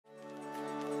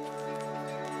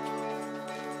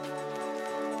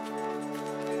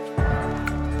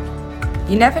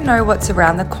You never know what's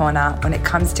around the corner when it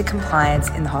comes to compliance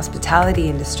in the hospitality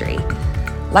industry.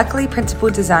 Luckily, Principal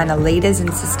Design are leaders in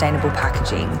sustainable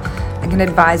packaging and can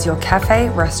advise your cafe,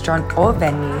 restaurant, or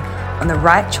venue on the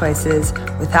right choices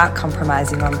without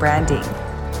compromising on branding.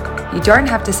 You don't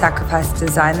have to sacrifice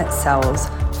design that sells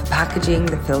for packaging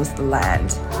that fills the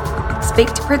land.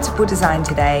 Speak to Principal Design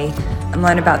today and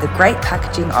learn about the great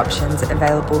packaging options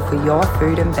available for your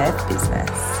food and bev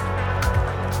business.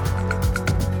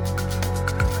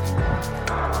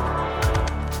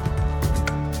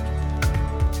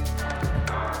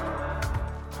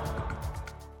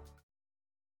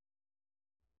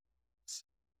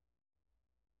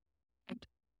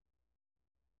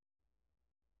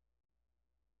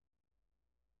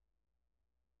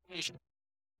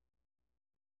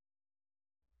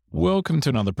 Welcome to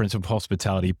another Principal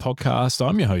Hospitality podcast.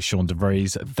 I'm your host, Sean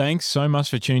DeVries. Thanks so much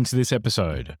for tuning to this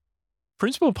episode.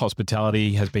 Principal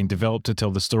Hospitality has been developed to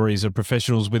tell the stories of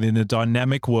professionals within the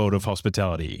dynamic world of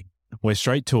hospitality. We're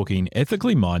straight talking,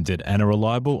 ethically minded, and a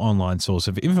reliable online source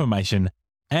of information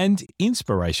and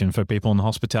inspiration for people in the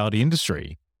hospitality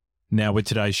industry. Now with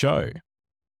today's show.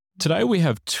 Today we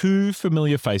have two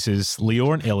familiar faces,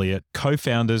 Leor and Elliot,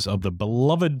 co-founders of the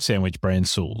beloved sandwich brand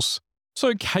Saul's.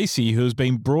 So Kaisey, who has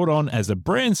been brought on as the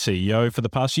brand CEO for the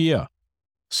past year.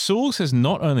 Saul's has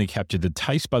not only captured the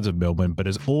taste buds of Melbourne, but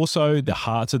is also the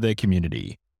hearts of their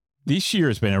community. This year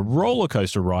has been a roller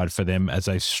coaster ride for them as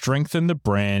they strengthen the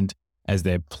brand as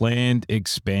their planned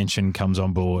expansion comes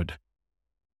on board.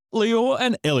 Leor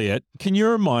and Elliot, can you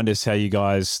remind us how you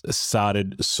guys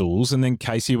started Saul's? And then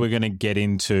Kaisey, we're going to get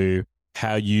into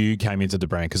how you came into the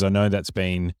brand, because I know that's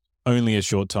been only a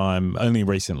short time, only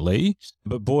recently.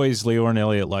 But boys, Leor and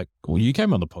Elliot, you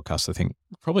came on the podcast, I think,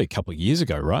 probably a couple of years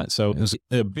ago, right? So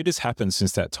a bit has happened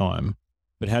since that time.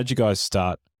 But how'd you guys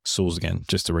start Saul's again,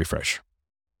 just to refresh?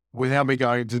 Without me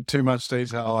going into too much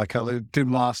detail like I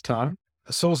did last time,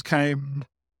 Saul's came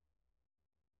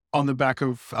on the back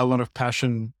of a lot of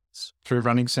passion through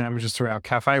running sandwiches through our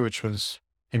cafe, which was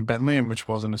in Bentley and which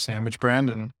wasn't a sandwich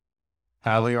brand. And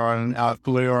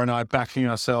Leor and I backing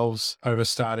ourselves over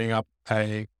starting up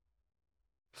a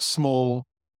small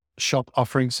shop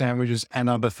offering sandwiches and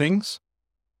other things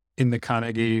in the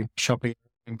Carnegie shopping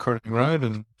in Croydon Road,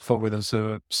 and thought with us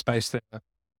a space there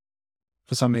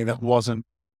for something that wasn't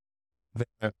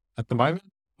there at the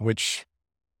moment, which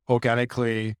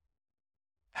organically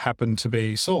happened to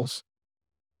be Saul's.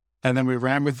 And then we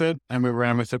ran with it, and we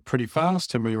ran with it pretty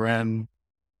fast, and we ran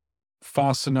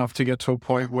fast enough to get to a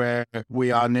point where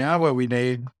we are now, where we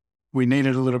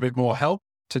needed a little bit more help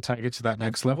to take it to that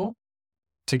next level,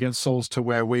 to get Saul's to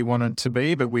where we wanted to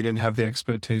be, but we didn't have the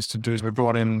expertise to do. We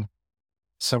brought in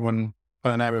someone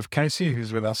by the name of Kaisey,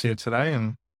 who's with us here today,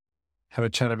 and have a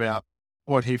chat about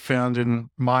what he found in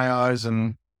my eyes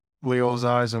and Leor's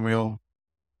eyes, and we all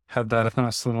had that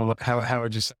nice little, how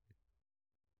would you say?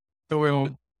 But we all...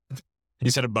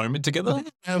 You had a moment together?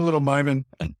 Had a little moment.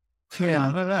 Yeah,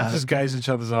 I don't know. Just gaze each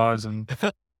other's eyes and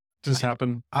just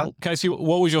happened. Kaisey,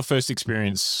 what was your first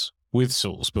experience with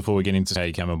Saul's before we get into how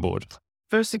you came on board?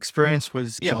 First experience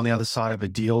was on the other side of a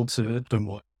deal to do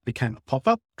what became a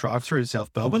pop-up drive-through in South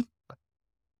Melbourne.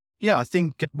 Yeah, I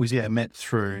think it was met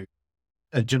through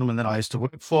a gentleman that I used to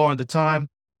work for at the time.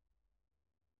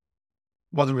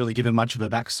 Wasn't really given much of a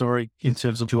backstory in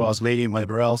terms of who I was meeting,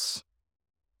 whatever else.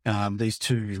 These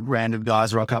two random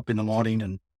guys rock up in the morning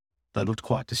and they looked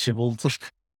quite disheveled.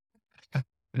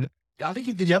 I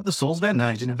think did you have the Saul's van? No,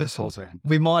 you didn't have the Saul's van.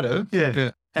 We might have.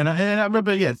 Yeah. And I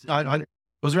remember, it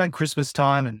was around Christmas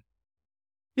time, and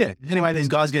anyway, these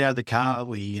guys get out of the car,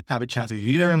 we have a chat with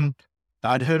you, and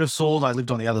I'd heard of Saul's. I lived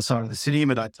on the other side of the city,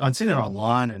 but I'd seen it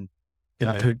online and,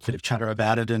 heard a bit of chatter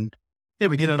about it, and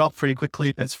we hit it off pretty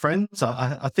quickly as friends.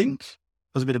 I think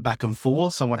there was a bit of back and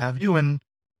forth and what have you, and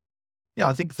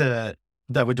I think that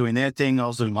they were doing their thing, I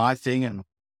was doing my thing, and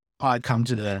I'd come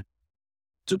to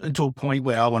a point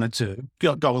where I wanted to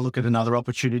go and look at another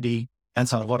opportunity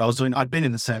outside of what I was doing. I'd been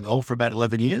in the same role for about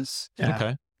 11 years.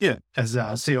 Okay. As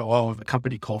a COO of a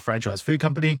company called Franchise Food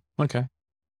Company. Okay.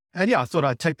 And I thought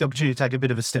I'd take the opportunity to take a bit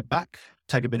of a step back,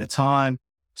 take a bit of time,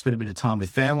 spend a bit of time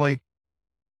with family.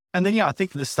 And then, I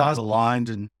think the stars aligned,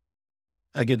 and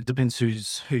again, it depends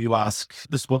who you ask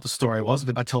what the story was,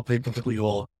 but I tell people that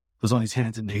Leor was on his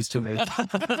hands and knees to me.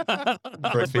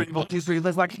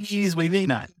 Years we meet.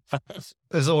 No.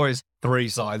 There's always three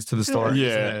sides to the story.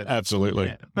 Yeah, absolutely.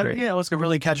 Yeah. But it was a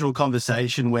really casual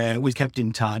conversation where we kept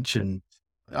in touch, and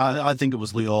I think it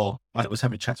was Leor. I was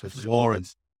having chats with Leor,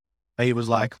 and he was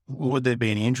like, would there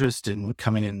be any interest in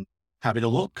coming in, happy to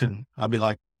look? And I'd be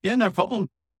like, yeah, no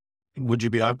problem. Would you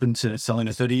be open to selling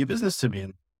a 30-year business to me?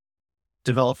 And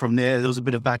developed from there. There was a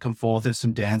bit of back and forth. There's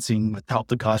some dancing, helped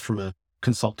the guys from a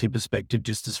consulting perspective,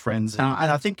 just as friends. And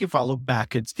I think if I look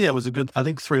back, it was a good, I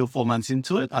think 3 or 4 months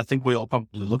into it, I think we all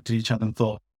probably looked at each other and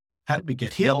thought, how did we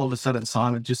get here? All of a sudden,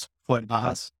 Simon just floated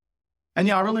past. And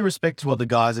I really respect what the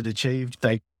guys had achieved.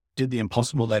 They did the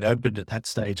impossible. They'd opened at that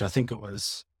stage. I think it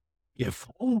was,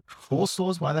 4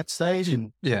 stores by that stage.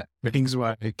 And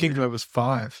Kingsway was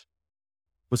 5.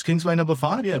 Was Kingsway number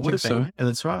 5? Yeah, it would have been. So. Yeah,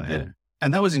 that's right. Yeah.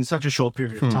 And that was in such a short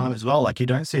period of time as well. Like, you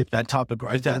don't see that type of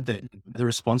growth out there. The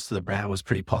response to the brand was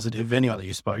pretty positive. Anyone that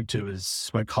you spoke to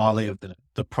spoke highly of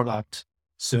the product,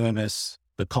 service,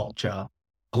 the culture.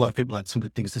 A lot of people had some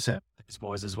good things to say about these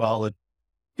boys as well. And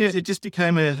it just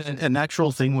became a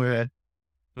natural thing where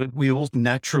we all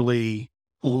naturally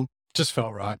just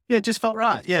felt right. Yeah, it just felt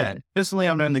right. Yeah. Personally,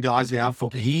 I've known the guys now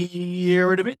for a year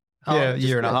and a bit.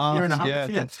 Year and a half.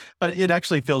 Yeah. But it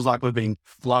actually feels like we've been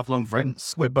lifelong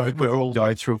friends. We're all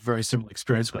going through a very similar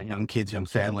experience. We've got young kids, young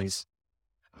families.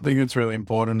 I think it's really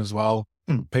important as well.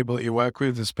 People that you work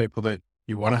with is people that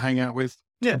you want to hang out with.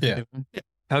 Yeah.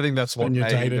 I think that's what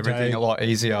made everything a lot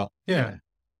easier. Yeah.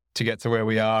 To get to where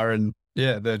we are, and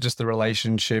just the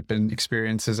relationship and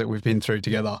experiences that we've been through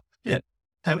together. Yeah.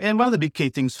 And one of the big key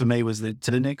things for me was that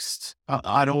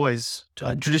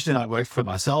traditionally I worked for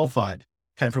myself. I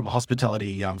came from a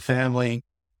hospitality family,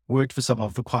 worked for someone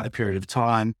for quite a period of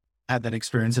time, had that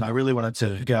experience, and I really wanted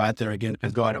to go out there again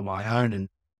and go out on my own. And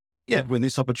when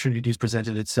this opportunity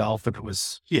presented itself, it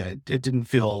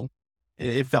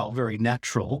felt very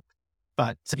natural.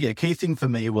 But key thing for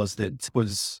me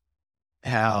was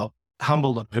how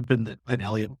humble and open that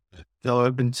Elliot, they were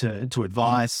open to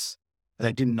advice.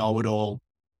 They didn't know it all.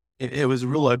 It was a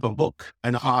real open book,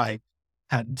 and I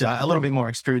had a little bit more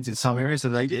experience in some areas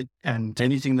than they did. And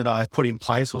anything that I put in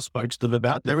place or spoke to them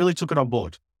about, they really took it on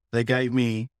board. They gave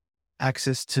me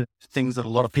access to things that a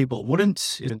lot of people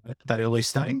wouldn't in that early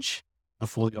stage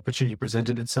before the opportunity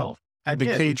presented itself. And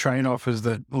the key train-off is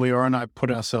that Leor and I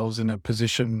put ourselves in a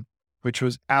position which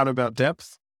was out of our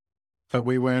depth, but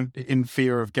we weren't in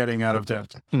fear of getting out of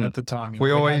depth at the time.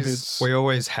 We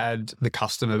always had the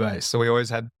customer base. So we always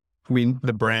had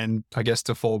the brand, I guess,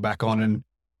 to fall back on, and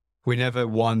we never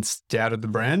once doubted the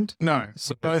brand. No.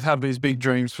 So we both have these big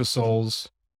dreams for Saul's.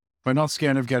 We're not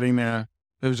scared of getting there.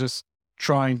 It was just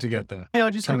trying to get there. Yeah, I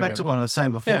just go back to what I was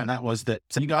saying before, and that was that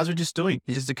you guys were just doing.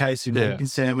 It's just a case of making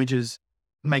sandwiches,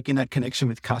 making that connection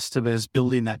with customers,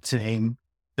 building that team.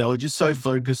 They were just so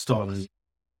focused on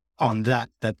that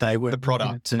they were the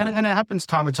product. And it happens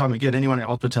time and time again. Anyone in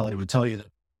hospitality would tell you that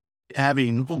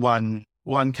having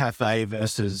one cafe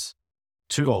versus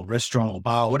 2, or restaurant or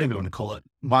bar, whatever you want to call it,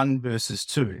 1 versus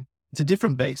 2, it's a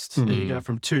different beast. You go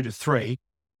from 2 to 3,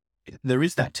 there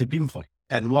is that tipping point.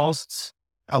 And whilst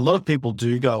a lot of people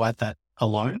do go at that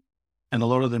alone, and a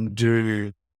lot of them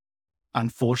do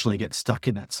unfortunately get stuck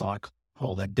in that cycle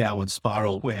or that downward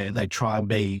spiral where they try and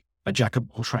be a jack of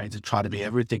all trades and try to be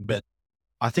everything. But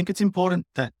I think it's important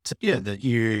that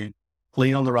you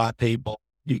lean on the right people,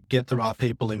 you get the right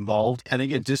people involved. And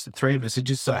again, just the 3 of us, it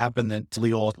just so happened that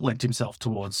Leor lent himself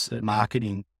towards the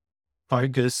marketing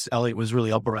focus. Elliot was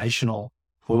really operational.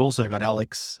 We've also got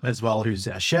Alex as well, who's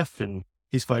our chef, and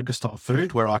he's focused on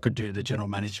food, where I could do the general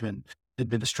management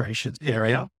administration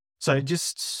area. So it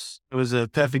was a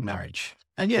perfect marriage.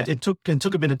 And it took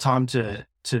a bit of time to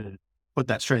put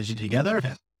that strategy together.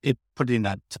 It put in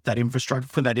that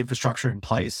infrastructure in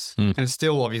place. And it's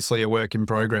still obviously a work in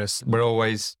progress. We're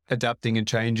always adapting and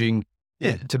changing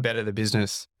to better the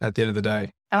business at the end of the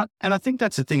day. And I think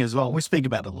that's the thing as well. We speak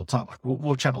about it all the time. Like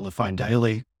we'll chat on the phone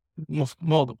daily,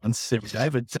 more than once every day.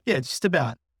 But it's just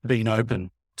about being open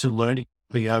to learning,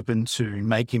 being open to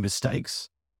making mistakes,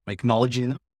 acknowledging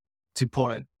them. It's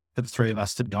important for the 3 of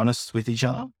us to be honest with each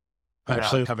other.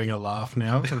 Actually having a laugh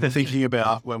now, thinking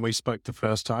about when we spoke the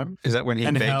first time. Is that when he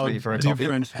begged me for a coffee?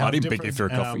 I didn't beg you for a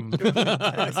coffee.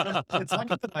 It's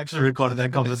like I actually recorded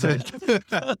that conversation.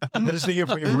 I just think if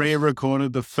we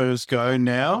re-recorded the first go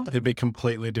now, it'd be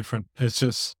completely different. It's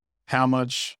just how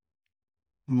much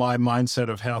my mindset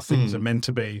of how things are meant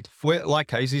to be. Like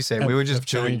Kaisey said, we were just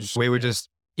changed. We were just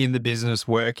in the business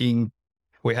working.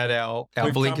 We had our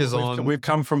blinkers on. We've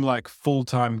come from like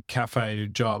full-time cafe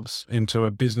jobs into a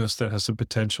business that has the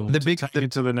potential to take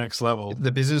it to the next level.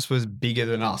 The business was bigger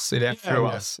than us. It outgrew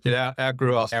us. It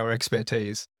outgrew us, our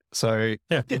expertise. So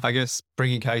I guess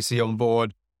bringing Kaisey on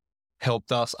board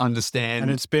helped us understand.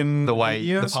 And it's been the way a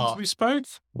year since we spoke?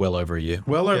 Well over a year.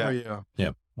 Well over a year.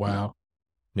 Yeah. Wow.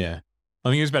 Yeah. I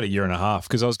think it was about a year and a half,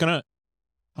 because I was going to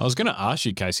ask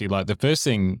you, Kaisey, like the first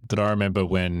thing that I remember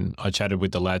when I chatted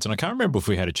with the lads, and I can't remember if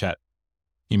we had a chat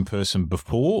in person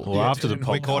before or after the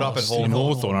podcast? We caught up at in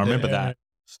Hawthorne. I remember that.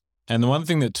 And the one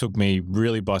thing that took me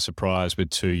really by surprise with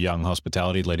two young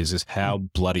hospitality leaders is how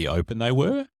bloody open they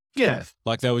were. Yeah.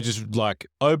 Like they were just like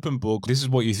open book. This is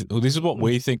what this is what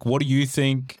we think. What do you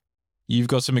think? You've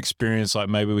got some experience. Like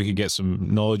maybe we could get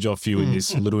some knowledge off you in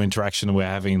this little interaction that we're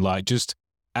having. Like just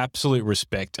absolute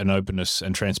respect and openness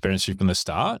and transparency from the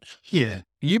start. Yeah.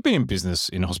 You've been in business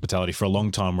in hospitality for a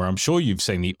long time where I'm sure you've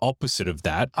seen the opposite of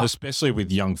that, especially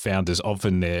with young founders.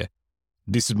 Often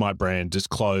this is my brand, just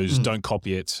close, don't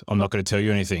copy it. I'm not going to tell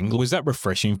you anything. Was that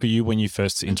refreshing for you when you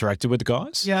first interacted with the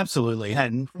guys? Yeah, absolutely.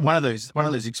 And one of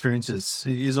those experiences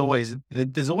is always,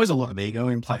 there's always a lot of ego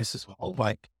in place as well.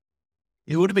 Like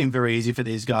it would have been very easy for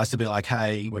these guys to be like,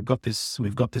 hey, we've got this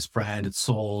brand at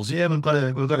Saul's. Yeah, we've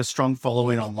got a strong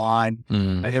following online.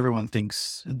 Everyone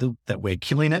thinks that we're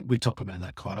killing it. We talk about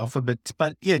that quite often,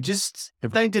 but yeah, just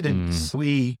if they didn't,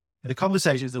 the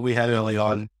conversations that we had early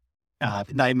on,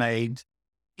 they made,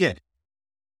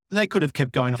 they could have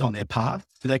kept going on their path.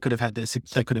 They could have had this,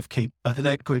 they could have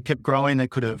kept growing. They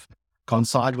could have gone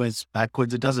sideways,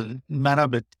 backwards. It doesn't matter,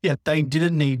 but yeah, they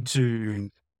didn't need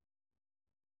to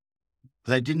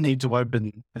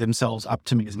open themselves up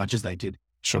to me as much as they did.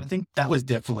 Sure. I think that was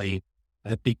definitely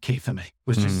a big key for me,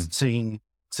 was just seeing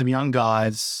some young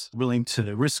guys willing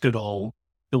to risk it all,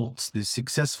 built this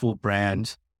successful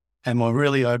brand, and were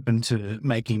really open to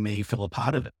making me feel a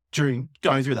part of it. During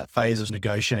going through that phase of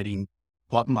negotiating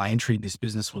what my entry in this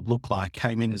business would look like,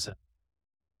 came in as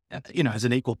as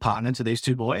an equal partner to these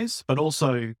two boys, but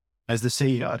also as the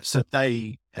CEO. So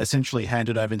they essentially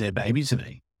handed over their baby to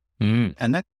me.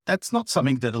 And that's not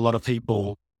something that a lot of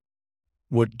people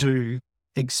would do,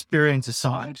 experience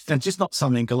aside. That's just not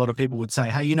something a lot of people would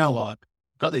say, hey, you know what?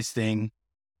 Got this thing.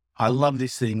 I love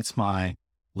this thing. It's my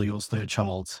Leor's third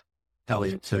child,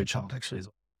 Elliot's third child, actually.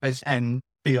 And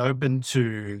be open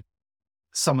to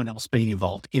someone else being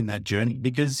involved in that journey,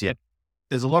 because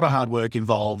there's a lot of hard work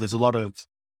involved. There's a lot of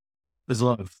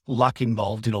luck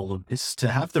involved in all of this to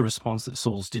have the response that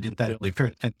Saul's did in that early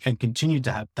period and continue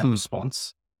to have that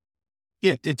response.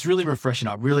 Yeah, it's really refreshing.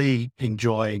 I really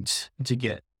enjoyed to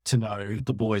get to know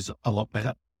the boys a lot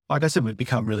better. Like I said, we've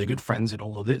become really good friends in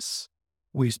all of this.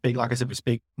 We speak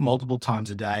multiple times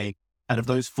a day. Out of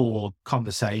those 4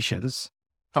 conversations,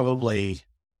 probably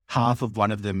half of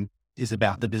one of them is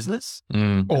about the business.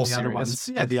 All the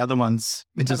other ones,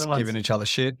 just giving each other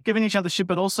shit,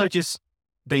 but also just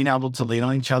being able to lean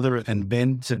on each other and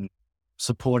vent and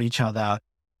support each other,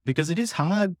 because it is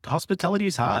hard. Hospitality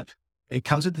is hard. It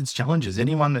comes with its challenges.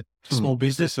 Small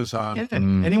business is hard.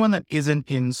 Anyone that isn't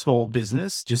in small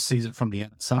business just sees it from the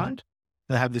outside.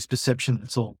 They have this perception that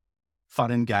it's all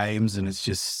fun and games, and it's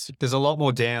just... There's a lot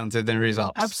more downs than there is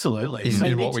ups. Absolutely.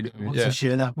 In what we do. To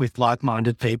share that with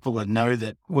like-minded people and know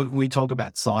that we talk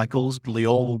about cycles.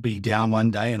 Leor will be down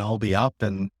one day and I'll be up,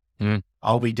 and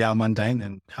I'll be down one day and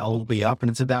then I'll be up.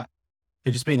 And it's about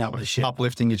just being able to share.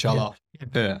 Uplifting each other.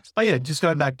 Yeah. But just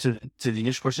going back to the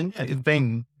initial question, it's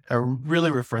been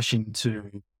really refreshing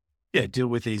to deal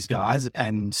with these guys.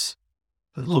 And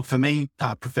look, for me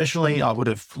professionally, I would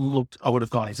have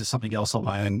gone into something else on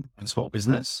my own small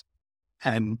business.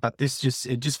 But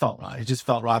it just felt right. It just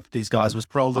felt right that these guys was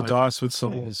roll the dice with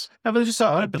Saul's. No, but it's just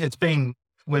so open.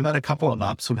 We've had a couple of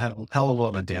ups, we've had a hell of a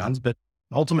lot of downs, but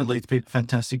ultimately it's been a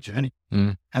fantastic journey.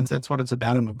 And that's what it's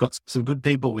about. And we've got some good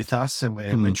people with us, and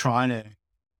we're trying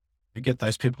to get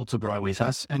those people to grow with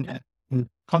us and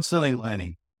constantly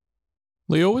learning.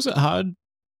 Leor, was it hard,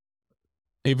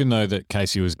 even though that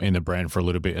Kaisey was in the brand for a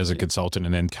little bit as a consultant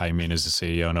and then came in as a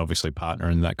CEO and obviously partner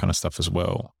and that kind of stuff as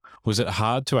well, was it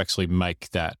hard to actually make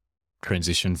that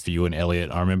transition for you and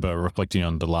Elliot? I remember reflecting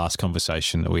on the last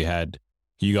conversation that we had.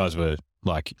 You guys were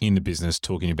like in the business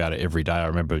talking about it every day. I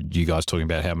remember you guys talking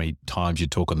about how many times you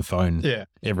talk on the phone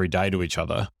every day to each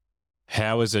other.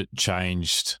 How has it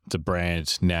changed the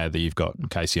brand now that you've got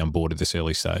Kaisey on board at this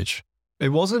early stage? It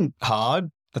wasn't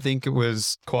hard. I think it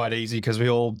was quite easy because we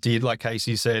all did, like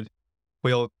Kaisey said,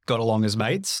 we all got along as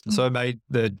mates. So it made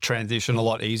the transition a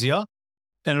lot easier.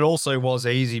 And it also was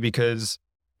easy because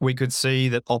we could see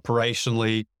that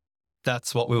operationally,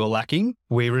 that's what we were lacking.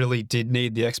 We really did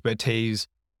need the expertise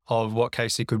of what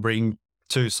Kaisey could bring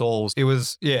to Saul's. It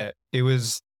was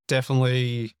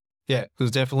definitely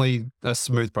a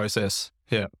smooth process.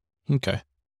 Yeah. Okay.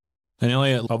 And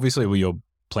Elliot, obviously with your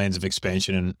plans of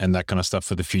expansion and that kind of stuff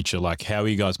for the future, like how are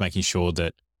you guys making sure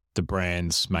that the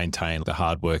brands maintain the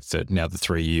hard work that now the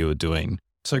 3 of you are doing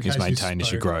is maintained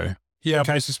as you grow? Yeah,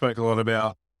 Kaisey spoke a lot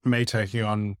about me taking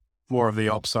on more of the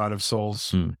ops side of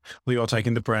Saul's. Leor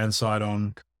taking the brand side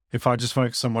on. If I just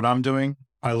focus on what I'm doing,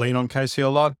 I lean on Kaisey a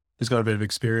lot. He's got a bit of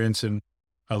experience in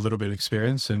a little bit of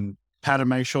experience and how to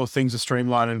make sure things are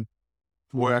streamlined and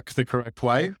work the correct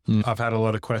way. I've had a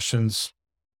lot of questions,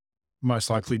 most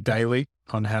likely daily,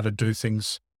 on how to do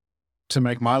things to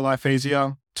make my life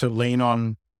easier, to lean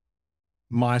on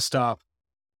my staff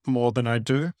more than I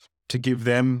do, to give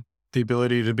them the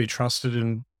ability to be trusted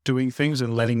in doing things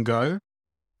and letting go.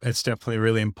 It's definitely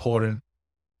really important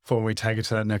for when we take it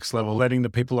to that next level, letting the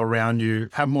people around you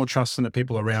have more trust in the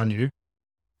people around you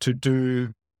to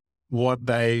do what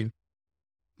they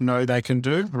know they can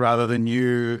do, rather than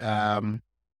you, again,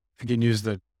 use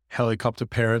the helicopter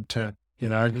parent to,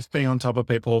 just being on top of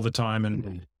people all the time,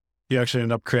 and you actually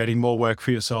end up creating more work for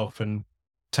yourself and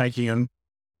taking on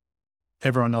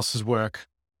everyone else's work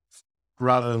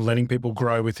rather than letting people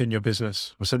grow within your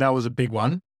business. So that was a big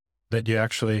one that you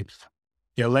actually,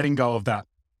 letting go of that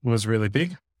was really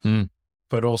big,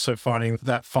 but also finding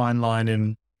that fine line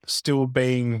in still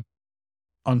being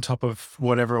on top of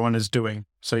what everyone is doing.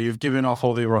 So you've given off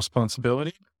all the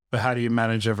responsibility, but how do you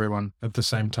manage everyone at the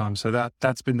same time? So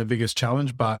that's been the biggest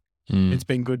challenge, but it's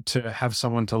been good to have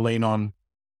someone to lean on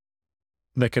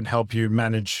that can help you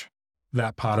manage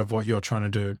that part of what you're trying to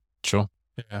do. Sure.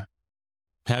 Yeah.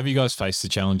 How have you guys faced the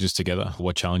challenges together?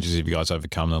 What challenges have you guys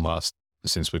overcome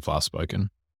since we've last spoken?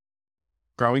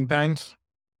 Growing pains.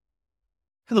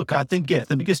 Look, I think,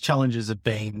 the biggest challenges have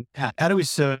been how do we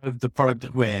serve the product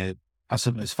that we're, I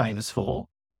suppose, famous for,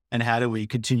 and how do we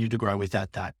continue to grow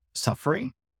without that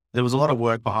suffering? There was a lot of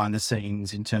work behind the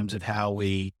scenes in terms of how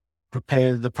we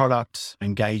prepare the product,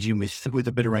 engaging with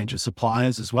a better range of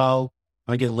suppliers as well.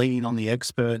 Again, leaning on the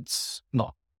experts,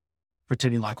 not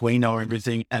pretending like we know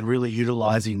everything, and really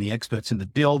utilizing the experts in the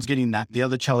builds, getting that. The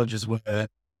other challenges were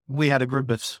we had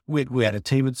a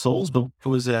team at Saul's, but it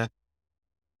was at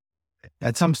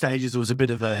some stages, it was a bit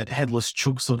of a headless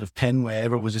chook sort of pen where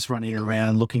everyone was just running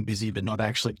around looking busy, but not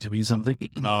actually doing something.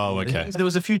 Oh, okay. There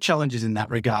was a few challenges in that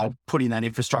regard, putting that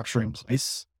infrastructure in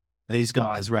place. These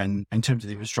guys ran, in terms of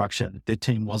the infrastructure, their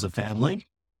team was a family,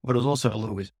 but it was also a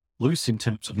little bit loose in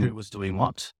terms of who was doing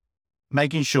what,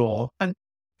 making sure, and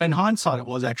in hindsight, it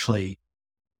was actually,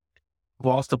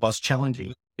 whilst it was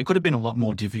challenging, it could have been a lot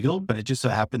more difficult, but it just so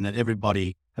happened that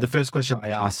everybody, the first question I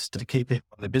asked to keep it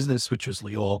on the business, which was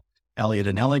Leor, Elliot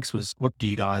and Alex, was, what do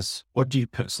you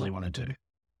personally want to do?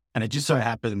 And it just so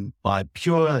happened by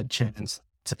pure chance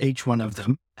that each one of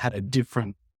them had a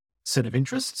different set of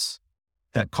interests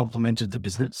that complemented the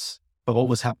business. But what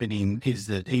was happening is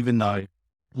that even though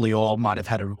Leor might have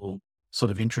had a real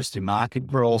sort of interest in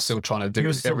market, We're all still trying to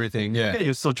do everything. Yeah. he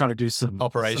was still trying to do some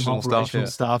Operational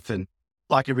stuff. And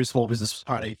like every small business,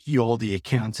 right, you're the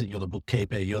accountant, you're the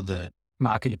bookkeeper, you're the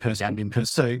marketing person, admin person.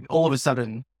 So all of a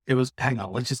sudden it was, hang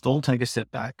on, let's just all take a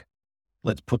step back.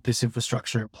 Let's put this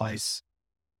infrastructure in place.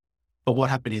 But what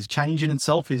happened is change in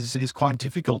itself is quite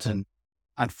difficult. And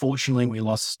unfortunately, we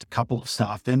lost a couple of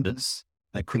staff members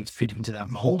that couldn't fit into that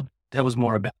mold. That was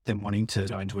more about them wanting to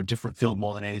go into a different field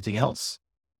more than anything else.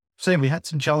 So we had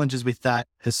some challenges with that.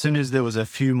 As soon as there was a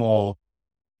bit more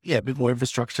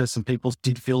infrastructure, some people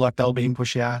did feel like they were being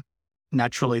pushed out.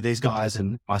 Naturally, these guys,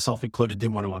 and myself included,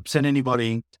 didn't want to upset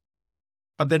anybody.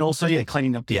 But then also,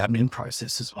 cleaning up the admin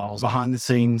process as well. Behind the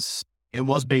scenes, it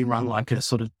was being run like a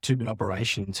sort of two-bit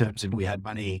operation in terms of we had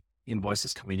money,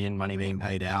 invoices coming in, money being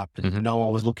paid out, and no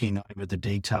one was looking over the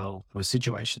detail. There were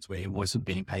situations where invoices were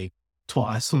being paid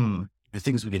twice, and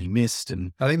things were getting missed.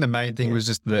 And I think the main thing was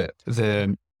just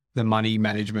the money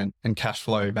management and cash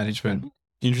flow management.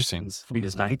 Interesting.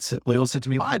 His mates, Leor said to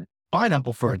me, I buy an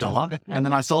apple for $1 and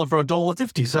then I sell it for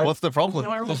 $1.50. So What's the problem?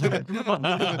 I'm like,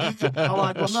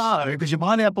 well, no, because you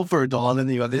buy an apple for $1 and then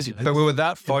you got this. But we were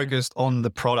that focused on the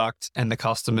product and the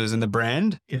customers and the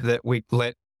brand that we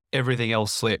let everything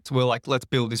else slip. We're like, let's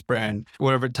build this brand,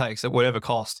 whatever it takes, at whatever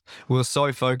cost. We were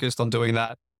so focused on doing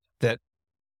that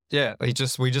we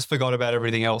just forgot about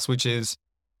everything else, which is,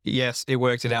 yes, it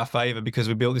worked in our favor because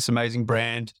we built this amazing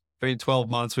brand. In 12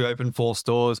 months, we opened 4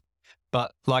 stores.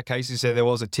 But like Kaisey said, there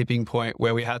was a tipping point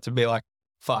where we had to be like,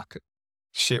 fuck,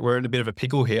 shit, we're in a bit of a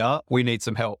pickle here. We need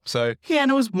some help. So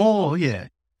and it was more,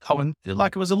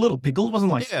 like it was a little pickle. It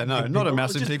wasn't like not a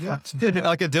massive pickle,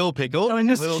 like a dill pickle. I mean,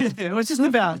 it was just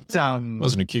about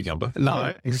wasn't a cucumber.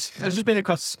 No, it's just been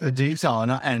across a detail,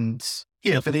 and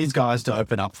for these guys to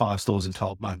open up 5 stores in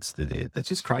 12 months, that's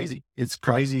just crazy. It's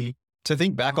crazy. To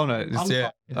think back on it,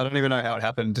 I don't even know how it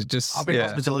happened. I've been in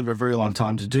hospitality for a very long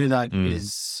time. To do that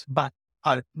but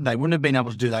they wouldn't have been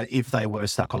able to do that if they were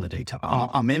stuck on the detail.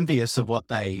 I'm envious of what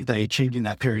they achieved in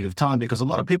that period of time, because a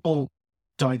lot of people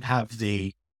don't have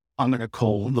I'm going to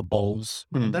call the balls.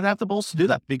 They don't have the balls to do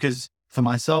that, because for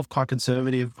myself, quite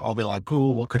conservative. I'll be like,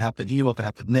 cool, what could happen here? What could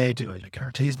happen there? Do I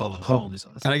guarantees? Blah, blah, blah, all this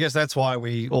other stuff. And I guess that's why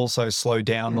we also slowed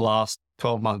down the last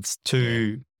 12 months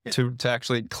to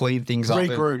actually clean things up.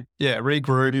 Regroup.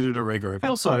 Regroup. Needed a regroup.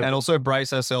 And also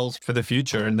brace ourselves for the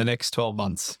future in the next 12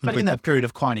 months. But in that period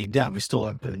of quieting down, we still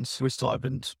opened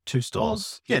 2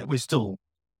 stores. Yeah, we still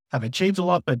have achieved a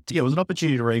lot, but yeah, it was an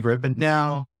opportunity to regroup. And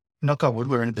now, knock on wood,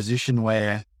 we're in a position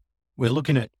where we're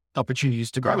looking at opportunities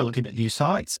to grow. We're looking at new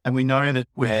sites, and we know that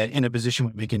we're in a position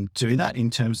where we can do that in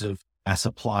terms of our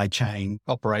supply chain,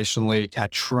 Operationally. our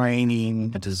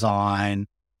training, our design,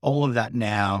 all of that.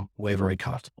 Now we're very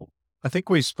comfortable. I think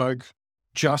we spoke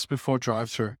just before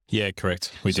drive-through. Yeah,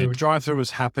 correct. We So did. drive-through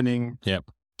was happening.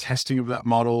 Yep. Testing of that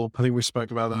model. I think we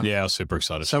spoke about that. Yeah, I was super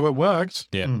excited. So it worked.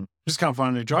 Yeah. Just can't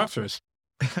find any drive-throughs.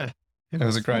 It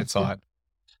was a great site.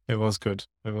 It was good.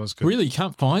 It was good. Really, you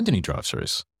can't find any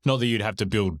drive-throughs. Not that you'd have to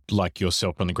build like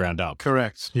yourself from the ground up.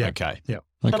 Correct. Yeah. Okay. Yeah.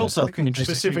 Okay. But also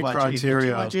Specific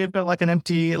criteria. idea, but like an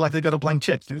empty, like they've got a blank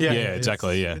check. Yeah. Yeah,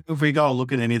 exactly. Yeah. If we go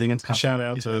look at anything, it's Shout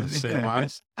out to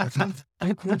CMIs.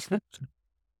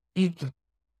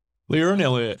 Leor and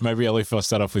Elliot, maybe Elliot, if I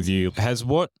start off with you, has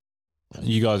what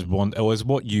you guys want, or has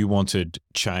what you wanted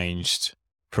changed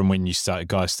from when you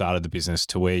guys started the business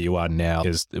to where you are now?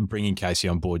 Has bringing Kaisey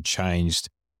on board changed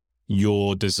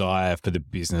your desire for the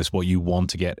business, what you want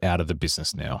to get out of the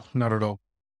business now? Not at all.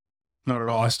 Not at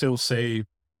all. I still see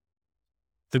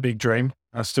the big dream.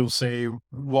 I still see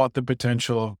what the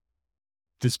potential of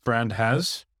this brand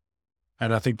has.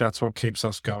 And I think that's what keeps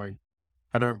us going.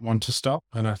 I don't want to stop.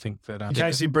 And I think that in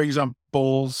case he brings up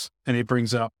balls and he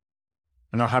brings up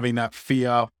and not having that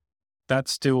fear, that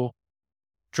still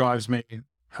drives me. And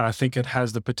I think it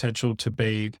has the potential to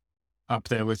be up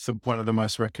there with one of the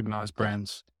most recognized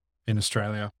brands in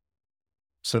Australia.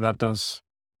 So that does,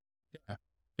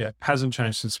 yeah, hasn't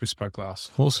changed since we spoke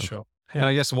last. Awesome. For sure. And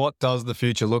I guess what does the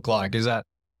future look like is that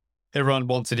everyone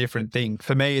wants a different thing.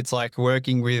 For me, it's like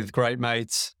working with great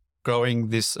mates, growing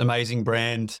this amazing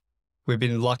brand. We've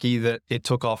been lucky that it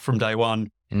took off from day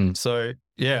one. So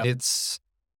yeah,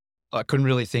 I couldn't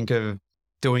really think of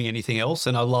doing anything else.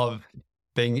 And I love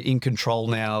being in control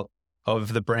now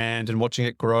of the brand and watching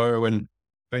it grow and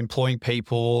employing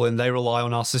people, and they rely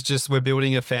on us. It's just, we're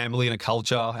building a family and a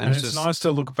culture. And And it's just nice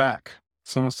to look back.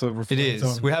 It's nice to reflect. It is.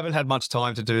 on. We haven't had much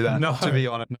time to do that, No. to be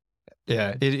honest.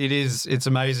 Yeah, it is. It's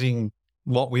amazing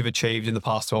what we've achieved in the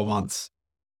past 12 months.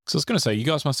 So I was going to say, you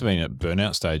guys must have been at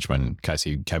burnout stage when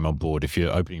Kaisey came on board. If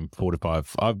you're opening 4 to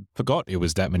 5, I forgot it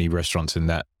was that many restaurants in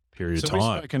that period So of we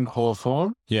time. spoke in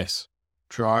Hawthorne, Yes.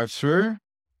 drive-through.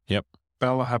 Yep.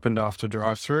 Bella happened after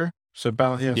drive-through. So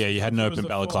Bella, Yeah, you hadn't It was opened the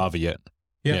Balaclava yet.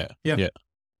 Yeah. Yeah.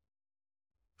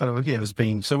 But yeah, it was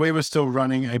being So we were still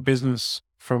running a business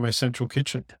from a central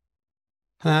kitchen.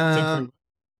 Uh,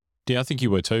 Yeah, I think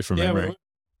you were too from Yeah, we memory. were.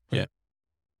 Yeah.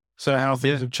 So how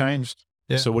things have changed.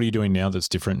 Yeah. So what are you doing now that's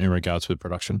different in regards with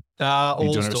production? all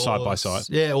doing it stores, side by side?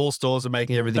 Yeah, all stores are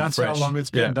making everything That's fresh. how long it's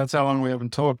been. Yeah. That's how long we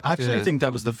haven't talked. I actually Yeah. think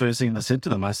that was the first thing I said to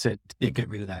them. I said, yeah, get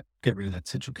rid of that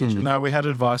central kitchen. No, we had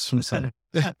advice from some.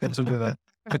 That's what do that.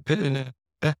 But,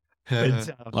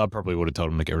 I probably would have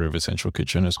told them to get rid of Essential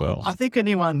Kitchen as well. I think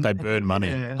anyone. They burn money.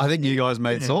 Yeah. I think you guys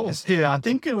made sauce. Yeah, I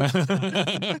think it was.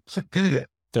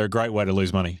 They're a great way to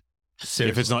lose money.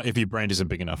 Seriously. If your brand isn't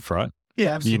big enough, right?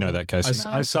 Yeah, absolutely. You know that, Kaisey.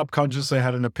 I subconsciously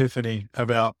had an epiphany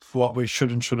about what we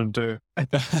should and shouldn't do. I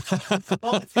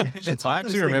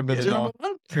actually remember the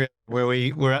night where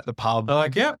we were at the pub.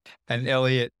 Like, yeah, And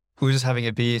Elliot, we were just having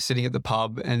a beer sitting at the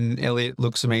pub, and Elliot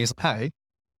looks at me, he's like, hey,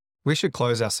 we should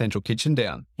close our central kitchen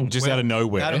down. Just out of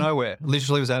nowhere. Out of nowhere.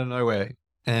 Literally was out of nowhere.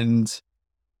 And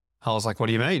I was like, what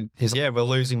do you mean? He's like, yeah, we're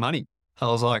losing money. I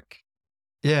was like,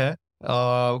 yeah.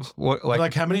 What,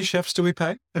 like how many chefs do we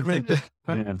pay?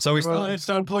 So we Well, I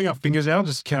started pulling our fingers out,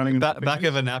 just counting. back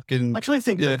of a napkin. I actually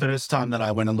think the first time that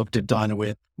I went and looked at Diner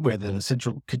where the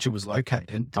central kitchen was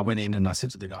located, I went in and I said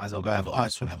to the guys, I'll go have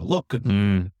a look at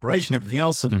operation, everything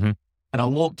else. And I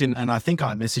walked in and I think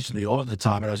I messaged Leor at the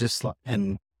time and I was just like,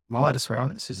 and my latest swear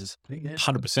on this is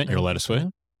 100% you're allowed to swear.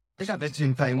 I think I messaged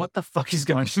him saying, what the fuck is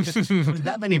going on? With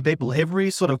that many people, every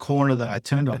sort of corner that I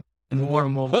turned on, and more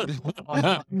and more.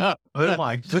 Oh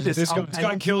my goodness. This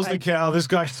guy kills the cow. This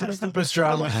guy sets the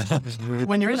pastrama.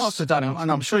 When you're in hospitality, and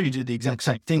I'm sure you do the exact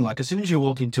same thing, like as soon as you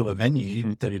walk into a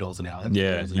venue, $30 an hour.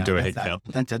 Yeah, you do a head count.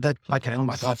 Okay, oh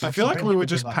my God. I feel like we were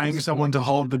just paying someone to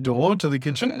hold the door to the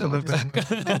kitchen. A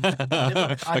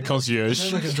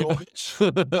concierge.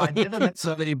 I never met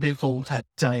so many people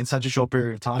in such a short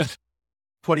period of time.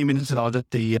 20 minutes that I was at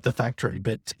the factory,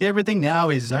 but everything now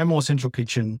is no more central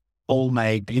kitchen. all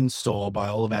made in store by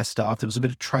all of our staff. There was a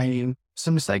bit of training,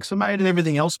 some mistakes were made and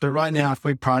everything else. But right now, if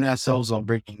we pride ourselves on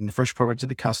bringing the fresh product to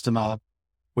the customer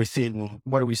within,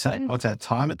 what do we say? What's our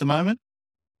time at the moment?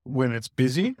 When it's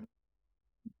busy,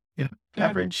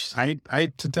 Average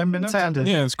 8 to 10 minutes. yeah,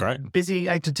 that's great. busy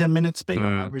 8 to 10 minutes. Being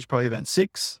on average, probably about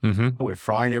 6. Mm-hmm. We're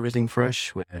frying everything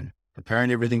fresh. We're preparing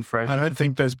everything fresh. I don't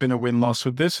think there's been a win-loss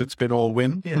with this. It's been all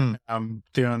win. Yeah.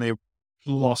 The only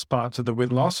lost part of the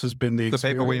win-loss has been the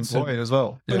people we experience employ as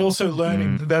well. But also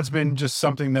learning. That's been just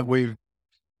something that we've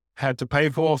had to pay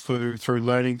for through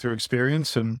learning, through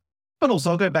experience. But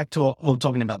also, I'll go back to what we were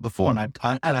talking about before.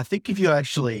 And I think if you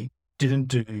actually didn't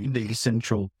do the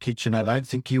central kitchen, I don't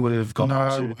think you would have gone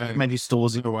to many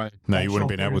stores in a way. No, you wouldn't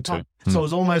have been able to. So it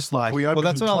was almost like, We opened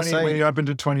that's what I was saying. We opened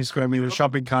a 20 square meter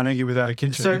shop in Carnegie without a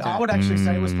kitchen. so I would actually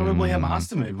say it was probably a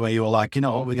master move where you were like, you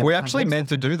know what, We actually meant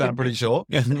to do that, I'm pretty sure.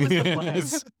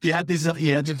 you had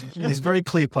this very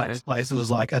clear place. It was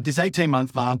like at this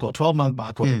 18-month mark or 12-month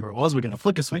mark, whatever it was, we're going to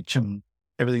flick a switch and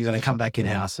everything's going to come back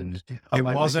in-house. And It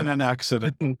wasn't an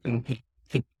accident.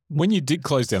 When you did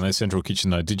close down that central kitchen,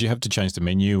 though, did you have to change the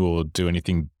menu or do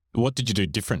anything? What did you do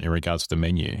different in regards to the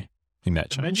menu in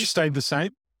that And then change? you stayed the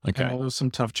same. Okay. There was some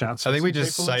tough chats. I think with we some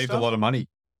just people and saved a stuff. lot of money.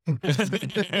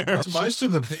 Most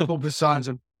of the people, besides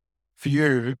a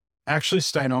few, actually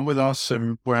stayed on with us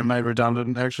and were made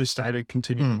redundant. Actually stayed and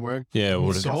continued to work. Yeah, With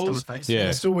would have, Saul's. yeah,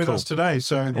 They're still with cool. us today.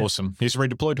 So Awesome. He's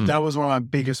redeployed them. that was one of my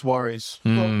biggest worries.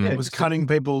 Mm. It was cutting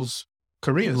people's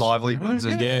careers. Livelihoods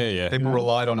and Yeah. people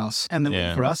relied on us. And the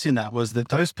Yeah. for us in that was that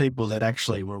those people that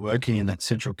actually were working in that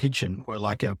central kitchen were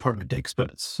like our product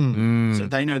experts. Mm. So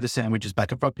they know the sandwiches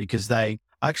back and front because I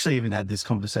actually even had this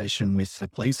conversation with the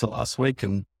police last week.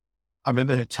 And I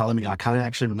remember her telling me, I can't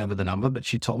actually remember the number, but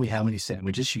she told me how many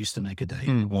sandwiches she used to make a day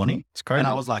in the morning. It's crazy. And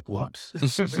I was like, what? So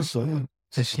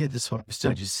she had this one.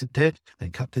 So just sit there, they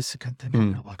cut this, cut that.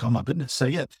 And I'm like, oh my goodness. So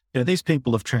these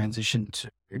people have transitioned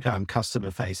to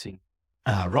customer facing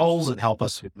roles and help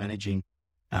us with managing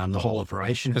the whole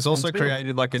operation. It's also And been-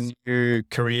 created like a new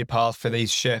career path for these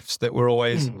chefs that were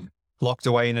always locked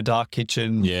away in a dark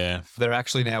kitchen. Yeah. They're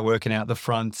actually now working out the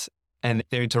front and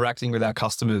they're interacting with our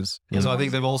customers. So I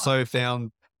think they've also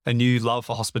found a new love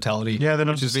for hospitality. Yeah, they're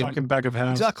not Which has just been- stuck in back of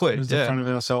house. Exactly, It's the yeah. front of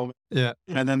ourselves. Yeah.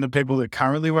 And then the people that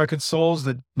currently work at Saul's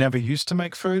that never used to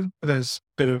make food, there's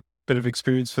a bit of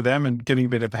experience for them and getting a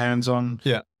bit of hands-on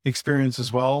experience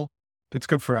as well. It's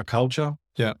good for our culture.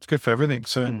 Yeah. It's good for everything.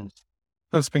 So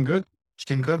that's been good. It's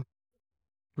been good.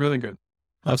 Really good.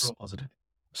 That's positive.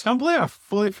 It's unbelievable. I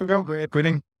fully forgot we were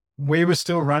quitting. We were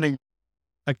still running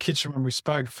a kitchen when we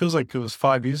spoke. It feels like it was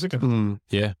 5 years ago.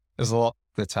 Yeah. There's a lot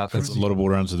that's happened. That's a lot of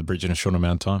water under the bridge in a short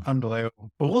amount of time.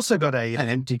 Unbelievable. We've also got an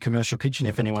empty commercial kitchen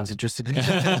if anyone's interested in it.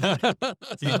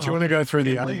 Do you want to go through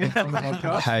the other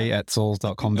podcast? Hey at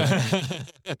souls.com.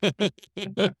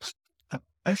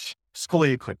 It's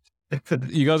fully equipped.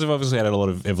 You guys have obviously had a lot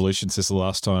of evolution since the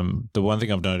last time. The one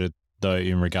thing I've noted, though,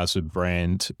 in regards to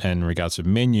brand and in regards to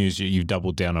menus, you've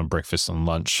doubled down on breakfast and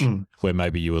lunch, where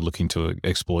maybe you were looking to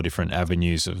explore different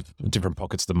avenues of different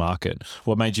pockets of the market.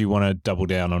 What made you want to double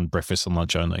down on breakfast and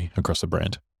lunch only across the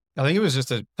brand? I think it was just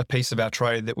a piece of our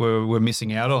trade that we're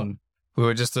missing out on. We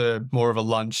were just more of a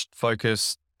lunch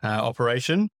focused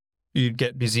operation. You'd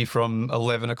get busy from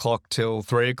 11 o'clock till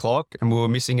 3 o'clock, and we were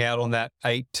missing out on that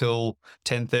 8 till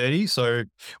 10:30. So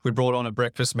we brought on a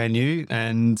breakfast menu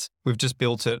and we've just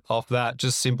built it off that.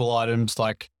 Just simple items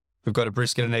like we've got a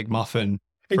brisket and egg muffin,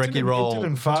 brekkie roll, It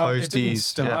didn't toasties.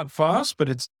 start fast, but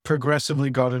it's progressively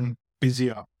gotten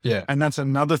busier. Yeah. And that's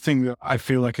another thing that I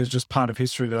feel like is just part of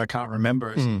history that I can't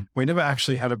remember is we never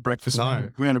actually had a breakfast No.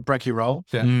 menu. We had a brekkie roll,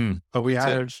 Yeah. but we That's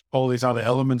added all these other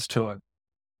elements to it,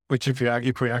 which if we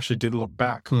actually did look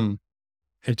back,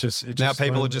 it just Now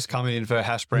people are just coming in for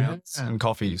hash browns and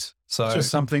coffees. So it's just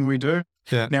something we do.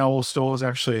 Yeah. Now all stores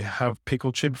actually have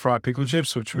fried pickle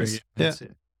chips, which we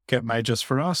get made just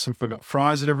for us. If we've got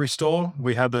fries at every store,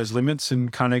 we had those limits in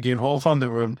Carnegie and Hawthorne that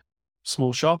were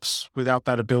small shops without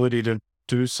that ability to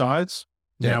do sides.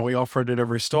 Yeah. Now we offer it at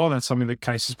every store. That's something that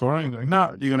Kaisey's brought in. Like, no,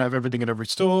 you're going to have everything at every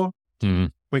store.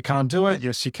 We can't do it.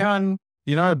 Yes, you can.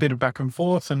 You know, a bit of back and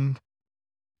forth, and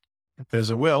if there's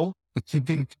a will,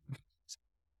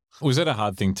 Was that a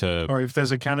hard thing to... or if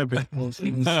there's a cannabis.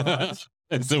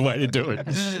 That's the way to do it.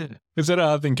 Is that a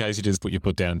hard thing, Kaisey, to just put your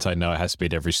foot down and say, no, it has to be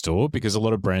at every store? Because a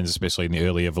lot of brands, especially in the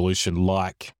early evolution,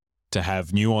 like to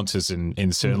have nuances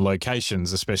in certain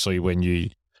locations, especially when you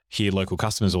hear local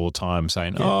customers all the time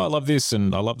saying, oh, I love this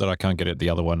and I love that I can't get it at the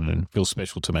other one and it feels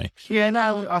special to me. Yeah,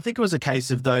 no, I think it was a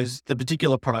case of the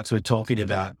particular products we're talking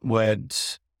about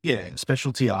weren't,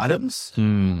 specialty items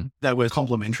that were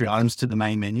complementary items to the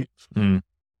main menu.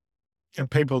 And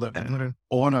people that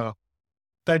order,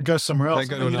 they'd go somewhere else.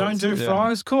 They go to You don't do yeah.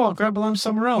 fries? Cool, I'll grab lunch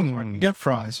somewhere else. Get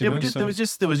fries. You Yeah, know, but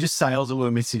there was just sales that we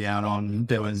were missing out on.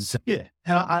 There was And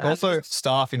Also,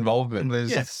 staff involvement.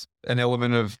 There's yes. an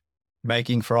element of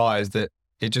making fries that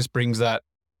it just brings that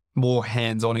more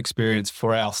hands-on experience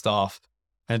for our staff.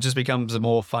 And it just becomes a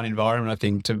more fun environment, I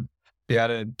think, to be able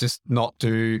to just not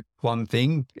do one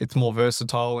thing. It's more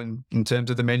versatile in terms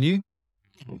of the menu.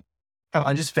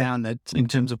 I just found that in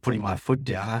terms of putting my foot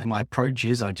down, my approach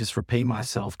is I just repeat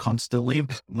myself constantly,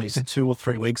 at least 2 or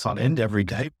 3 weeks on end every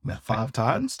day, about 5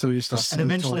 times. Till you start And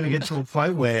eventually we get to a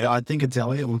point where I think it's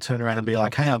Elliot will turn around and be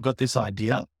like, hey, I've got this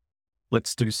idea.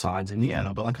 Let's do sides in the end.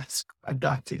 I'll be like, that's a good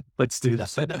idea. Let's do that.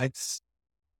 So it's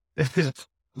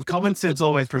common sense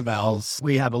always prevails.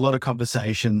 We have a lot of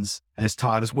conversations as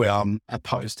tight as where I'm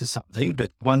opposed to something.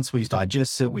 But once we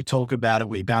digest it, we talk about it,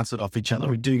 we bounce it off each other,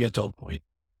 we do get to a point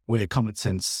where common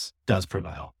sense does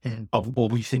prevail of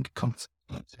what we think common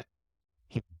sense.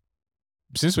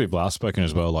 Since we've last spoken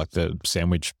as well, like the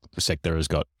sandwich sector has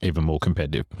got even more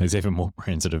competitive. There's even more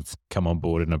brands that have come on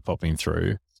board and are popping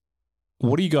through.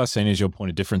 What are you guys seeing as your point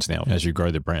of difference now as you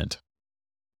grow the brand?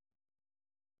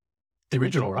 The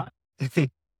original, right?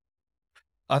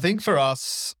 I think for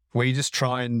us, we just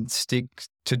try and stick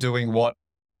to doing what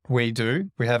we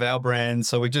do. We have our brand,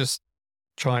 so we just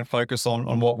try and focus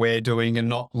on what we're doing and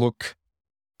not look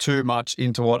too much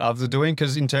into what others are doing.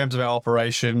 Because in terms of our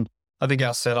operation, I think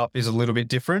our setup is a little bit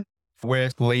different.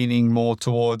 We're leaning more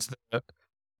towards the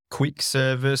quick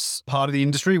service part of the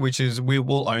industry, which is we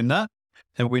will own that.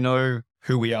 And we know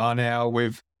who we are now.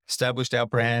 We've established our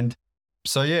brand.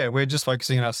 So yeah, we're just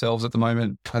focusing on ourselves at the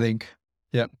moment, I think.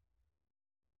 Yeah.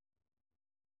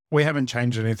 We haven't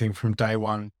changed anything from day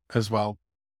one as well.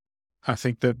 I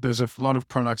think that there's a lot of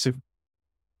products. If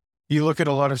you look at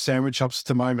a lot of sandwich shops at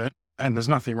the moment, and there's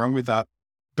nothing wrong with that,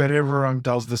 but everyone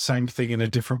does the same thing in a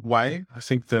different way. I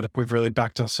think that we've really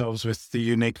backed ourselves with the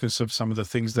uniqueness of some of the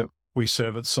things that we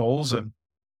serve at Saul's, and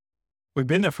we've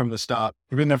been there from the start.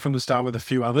 We've been there from the start with a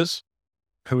few others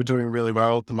who are doing really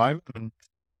well at the moment. And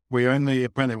we only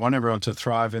want everyone to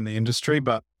thrive in the industry,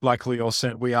 but like Leor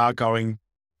said, we are going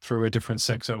through a different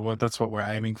sector. Well, that's what we're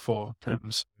aiming for.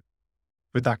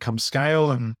 With that comes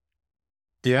scale, and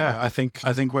yeah, I think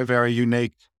we're very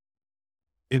unique.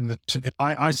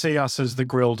 I see us as the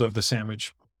grilled of the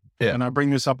sandwich, and I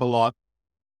bring this up a lot.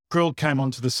 Grilled came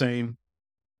onto the scene,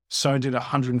 so did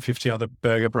 150 other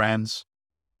burger brands,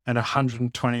 and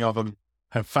 120 of them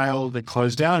have failed and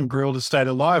closed down. Grilled has stayed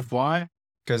alive. Why?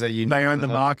 Because they own the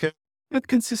market. It's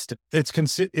consistent. It's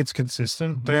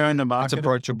consistent. They own the market. It's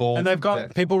approachable. And they've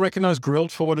got people recognize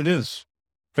grilled for what it is.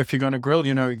 If you're going to grill,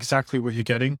 you know exactly what you're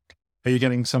getting. Are you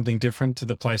getting something different to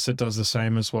the place that does the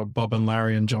same as what Bob and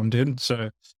Larry and John did? So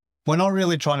we're not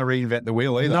really trying to reinvent the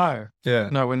wheel either. No. Yeah.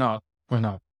 No, we're not. We're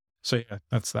not. So yeah,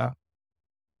 that's that.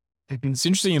 It's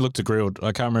interesting you looked at grilled.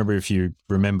 I can't remember if you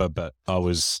remember, but I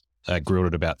was grilled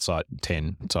at about site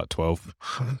 10, site 12.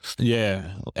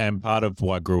 Yeah. And part of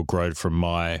why grilled growed from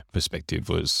my perspective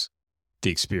was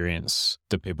the experience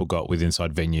that people got with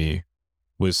inside venue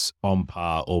was on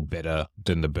par or better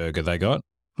than the burger they got.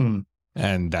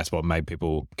 And that's what made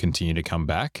people continue to come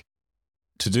back.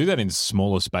 To do that in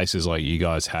smaller spaces like you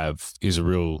guys have is a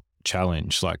real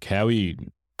challenge. Like, how are you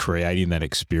creating that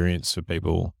experience for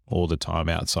people all the time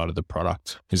outside of the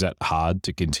product? Is that hard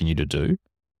to continue to do?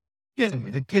 Yeah,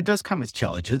 it does come with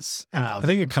challenges. I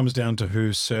think it comes down to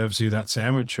who serves you that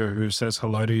sandwich or who says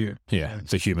hello to you. Yeah,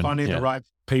 it's a human. Finding the right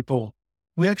people.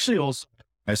 We actually also,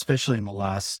 especially in the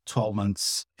last 12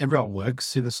 months, everyone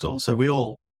works in the store. So we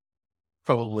all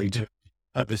probably do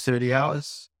over 30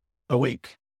 hours a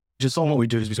week. Just all what we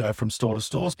do is we go from store to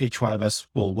store. Each one of us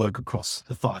will work across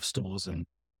the 5 stores and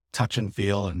touch and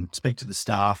feel and speak to the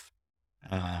staff.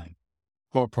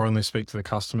 More importantly, speak to the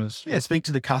customers. Yeah, speak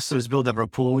to the customers, build that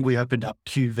rapport. We opened up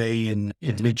QV in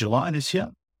mid-July this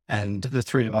year. And the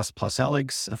 3 of us plus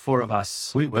Alex, the 4 of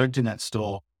us, we worked in that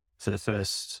store for the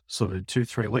first sort of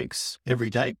 2-3 weeks, every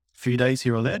day, a few days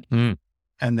here or there.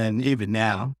 And then even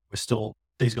now, we're still,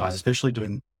 these guys especially,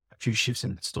 doing a few shifts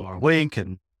in that store a week,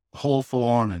 and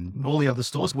Hawthorne and all the other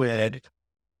stores, where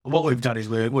what we've done is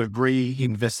we've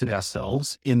reinvested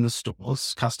ourselves in the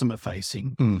stores, customer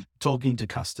facing, talking to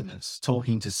customers,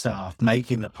 talking to staff,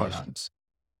 making the products,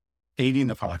 eating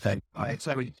the product. It's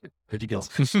so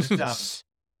ridiculous.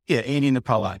 Eating the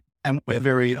product. And we're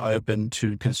very open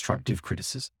to constructive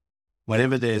criticism.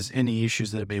 Whenever there's any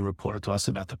issues that are being reported to us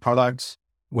about the products,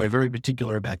 we're very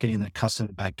particular about getting the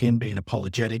customer back in, being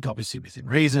apologetic, obviously within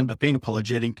reason, but being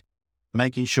apologetic,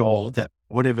 making sure that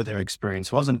whatever their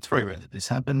experience was, and it's very rare that this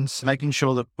happens, making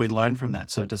sure that we learn from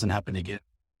that so it doesn't happen again.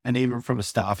 And even from a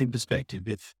staffing perspective,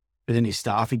 if there's any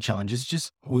staffing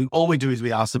challenges, all we do is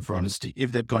we ask them for honesty.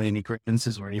 If they've got any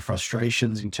grievances or any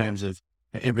frustrations in terms of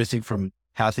everything from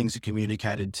how things are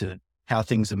communicated to how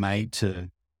things are made to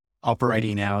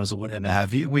operating hours or whatever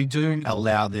have you, we do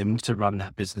allow them to run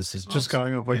that business as well. Just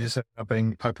going off what you said about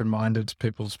being open-minded to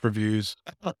people's reviews.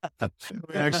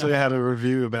 We actually had a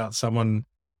review about someone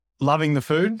loving the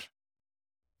food,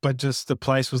 but just the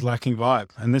place was lacking vibe.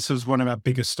 And this was one of our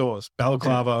biggest stores,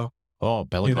 Balaclava. Oh,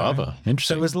 balaclava. You know.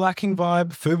 Interesting. So it was lacking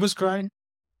vibe. Food was great,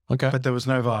 Okay. but there was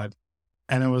no vibe.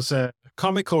 And it was a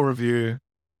comical review.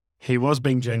 He was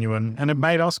being genuine, and it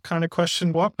made us kind of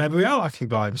question what maybe we are lacking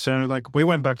vibe. So like we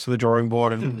went back to the drawing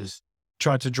board and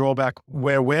tried to draw back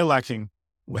where we're lacking.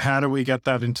 How do we get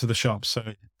that into the shop?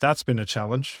 So that's been a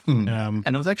challenge. And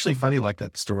it was actually funny, like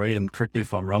that story, and correct me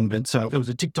if I'm wrong, but so it was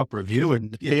a TikTok review,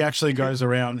 and he actually goes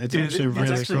around. It's actually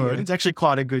really good. It's actually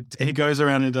quite a good. He goes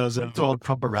around and does It's all a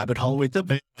proper rabbit hole with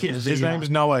it. His name's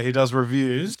Noah. He does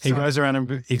reviews. He goes around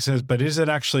and he says, but is it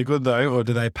actually good though? Or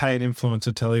do they pay an influencer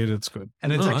to tell you that it's good?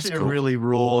 And it's actually a really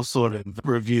raw sort of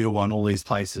review on all these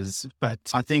places. But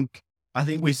I think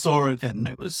we saw it,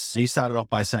 and he started off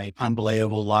by saying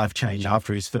unbelievable life change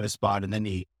after his first bite, and then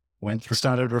he went through.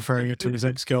 Started referring it to his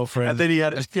ex-girlfriend. And then he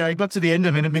got to the end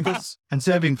of it, and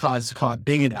serving size is quite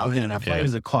big and our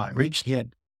flavors are quite rich. He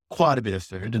had quite a bit of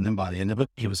food, and then by the end of it,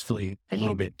 he was feeling a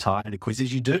little bit tired and quiz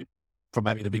as you do from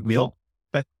having a big meal.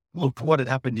 But look, what had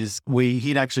happened is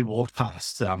he'd actually walked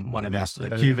past one of our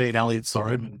QV and Elliot saw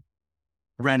him and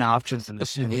ran after us, and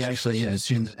he actually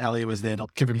assumed that Elliot was there,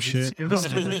 not Give him shit.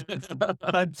 but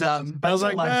I was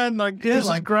like, man, this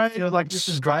is great. This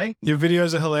is great. Your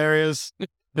videos are hilarious.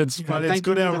 It's funny. It's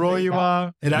good how raw you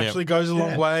are. It actually goes a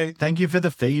long way. Thank you for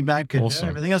the feedback and Awesome.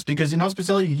 everything else, because in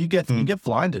hospitality you get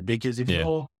blinded, because if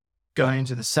you're going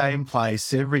to the same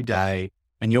place every day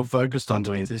and you're focused on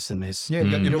doing this and this, you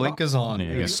got your blinkers on.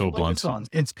 Yeah, you're still blind.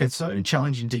 It's so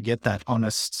challenging to get that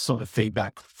honest sort of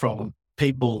feedback from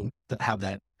people that have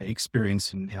that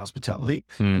experience in hospitality.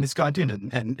 And this guy did,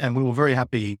 and we were very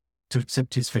happy to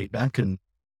accept his feedback, and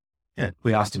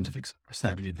we asked him to fix it.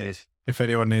 So we did that. If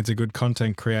anyone needs a good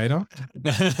content creator,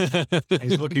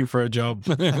 he's looking for a job.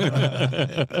 But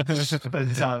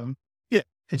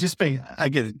it's just being,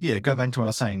 again, go back to what I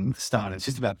was saying at the start. It's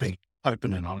just about being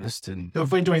open and honest. And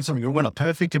if we're doing something, we're not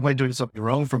perfect. If we're doing something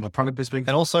wrong from a product perspective,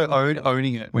 And also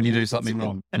owning it when you do something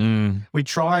wrong. we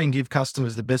try and give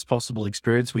customers the best possible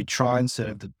experience. We try and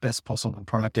serve the best possible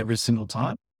product every single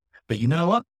time. But you know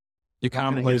what? You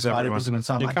can't please everyone.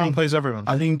 You can't please everyone.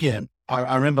 I think,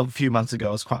 I remember a few months ago,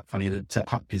 it was quite funny that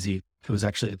quite busy. It was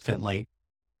actually at Fentley,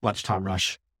 lunchtime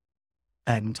rush,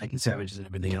 and taking sandwiches and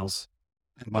everything else.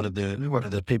 And one of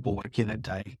the people working that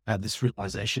day had this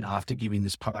realization after giving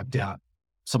this product out.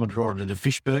 Someone had ordered a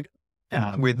fish burger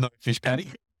With no fish patty.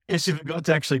 and she forgot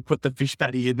to actually put the fish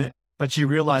patty in there. But she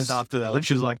realized after that, and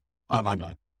she was like, "Oh my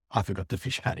God, I forgot the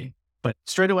fish patty." But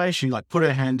straight away, she put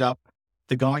her hand up.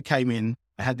 The guy came in,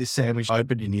 had this sandwich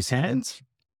open in his hands.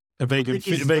 A vegan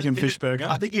fish burger.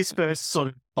 I think his first sort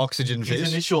of Oxygen fish.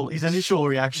 his initial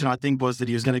reaction, I think, was that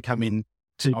he was going to come in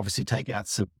to obviously take out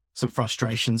some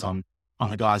frustrations on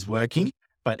the guys working.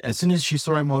 But as soon as she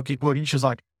saw him walking, she was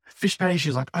like, "Fish patty." She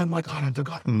was like, "Oh my God, I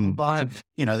forgot." But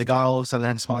the guy all of a sudden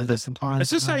had smiles there sometimes.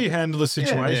 It's just how you handle the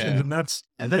situation, and that's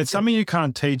it's something you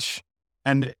can't teach.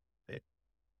 And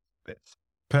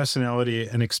personality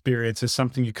and experience is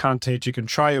something you can't teach. You can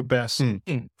try your best. We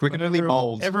can only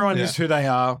mold. Everyone is who they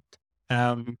are.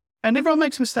 And everyone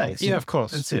makes mistakes. Yeah, of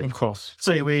course. That's it. Of course.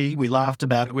 So we laughed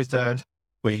about it with her.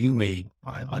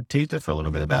 I teased her for a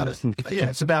little bit about it. But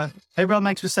it's about everyone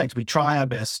makes mistakes. We try our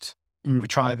best. We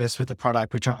try our best with the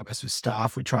product. We try our best with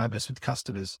staff. We try our best with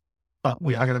customers. But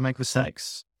we are going to make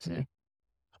mistakes.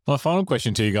 My final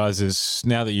question to you guys is,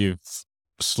 now that you've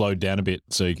slowed down a bit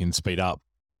so you can speed up,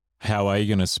 how are you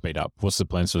going to speed up? What's the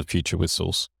plans for the future with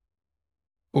Sauls?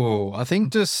 Oh, I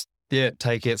think just,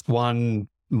 take it 1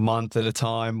 month at a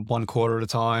time, 1 quarter at a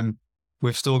time.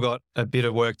 We've still got a bit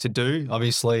of work to do.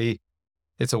 Obviously,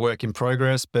 it's a work in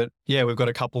progress, but we've got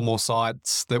a couple more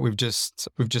sites that we've just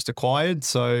acquired.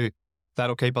 So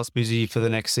that'll keep us busy for the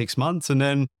next 6 months. And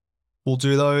then we'll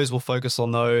do those. We'll focus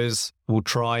on those. We'll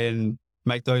try and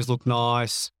make those look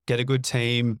nice, get a good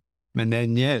team. And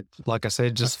then, like I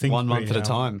said, just 1 month at a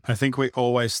time. I think we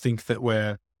always think that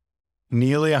we're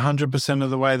nearly 100% of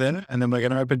the way there, and then we're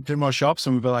going to open 2 more shops,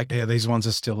 and we'll be like, these ones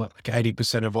are still like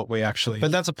 80% of what we actually.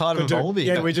 But that's a part of evolving.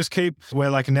 Yeah, we just we're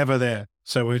like never there.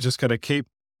 So we're just going to keep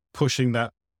pushing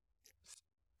that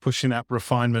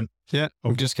refinement. Yeah,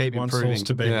 we'll just keep improving.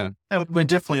 To be. Yeah. And we're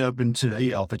definitely open to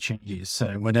the opportunities.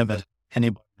 So whenever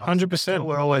anybody 100%.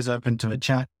 We're always open to a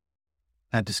chat,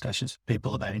 had discussions with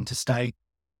people about interstate.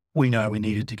 We know we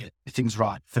needed to get things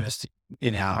right first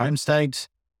in our home state.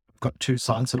 We've got 2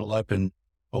 sites that'll open,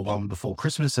 or one before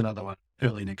Christmas, another one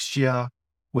early next year.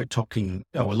 We're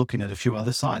looking at a few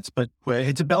other sites, but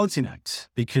it's a balancing act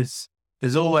because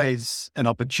there's always an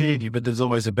opportunity, but there's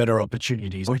always a better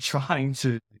opportunity. We're trying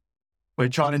to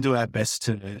do our best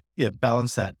to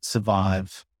balance that,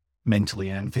 survive mentally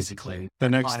and physically. The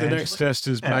next test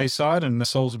is Bayside, and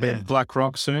Saul's about Black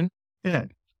Rock soon. Yeah.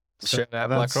 Shout out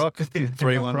Black Rock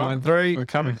 3193. We're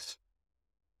coming.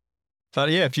 But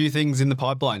yeah, a few things in the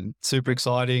pipeline. Super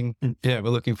exciting. Yeah, we're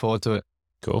looking forward to it.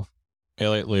 Cool.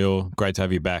 Elliot, Leor, great to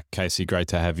have you back. Kaisey, great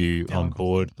to have you on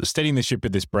board. Steadying the ship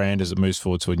with this brand as it moves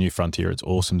forward to a new frontier. It's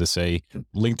awesome to see.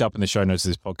 Linked up in the show notes of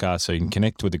this podcast so you can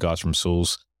connect with the guys from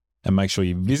Saul's and make sure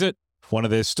you visit one of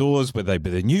their stores, whether they be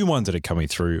the new ones that are coming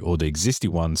through or the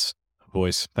existing ones.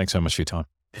 Boys, thanks so much for your time.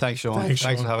 Thanks, Sean. Thanks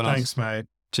for having us. Thanks, mate.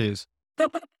 Cheers.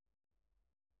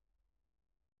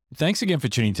 Thanks again for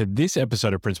tuning to this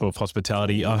episode of Principle of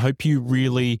Hospitality. I hope you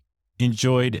really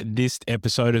enjoyed this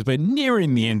episode as we're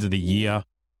nearing the end of the year.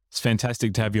 It's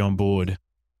fantastic to have you on board.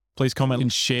 Please comment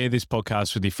and share this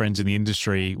podcast with your friends in the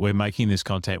industry. We're making this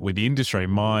content with the industry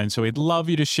in mind, so we'd love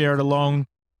you to share it along.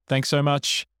 Thanks so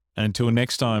much. And until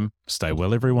next time, stay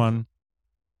well, everyone.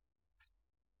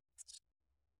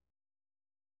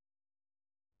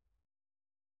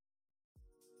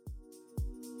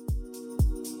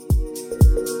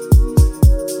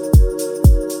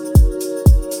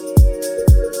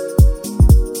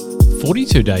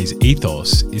 "42 Days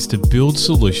ethos is to build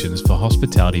solutions for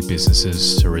hospitality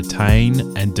businesses to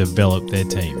retain and develop their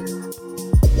team.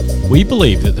 We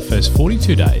believe that the first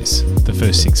 42 days, the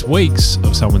first 6 weeks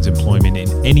of someone's employment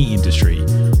in any industry,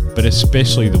 but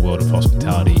especially the world of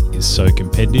hospitality, is so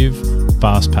competitive,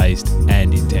 fast-paced,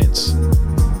 and intense.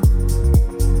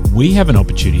 We have an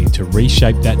opportunity to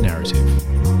reshape that narrative.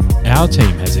 Our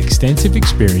team has extensive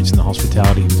experience in the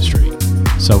hospitality industry,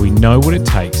 so we know what it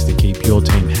takes to keep your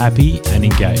team happy and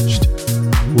engaged.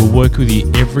 We'll work with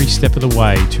you every step of the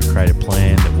way to create a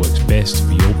plan that works best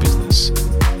for your business.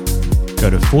 Go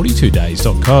to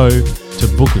 42days.co to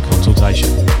book a consultation.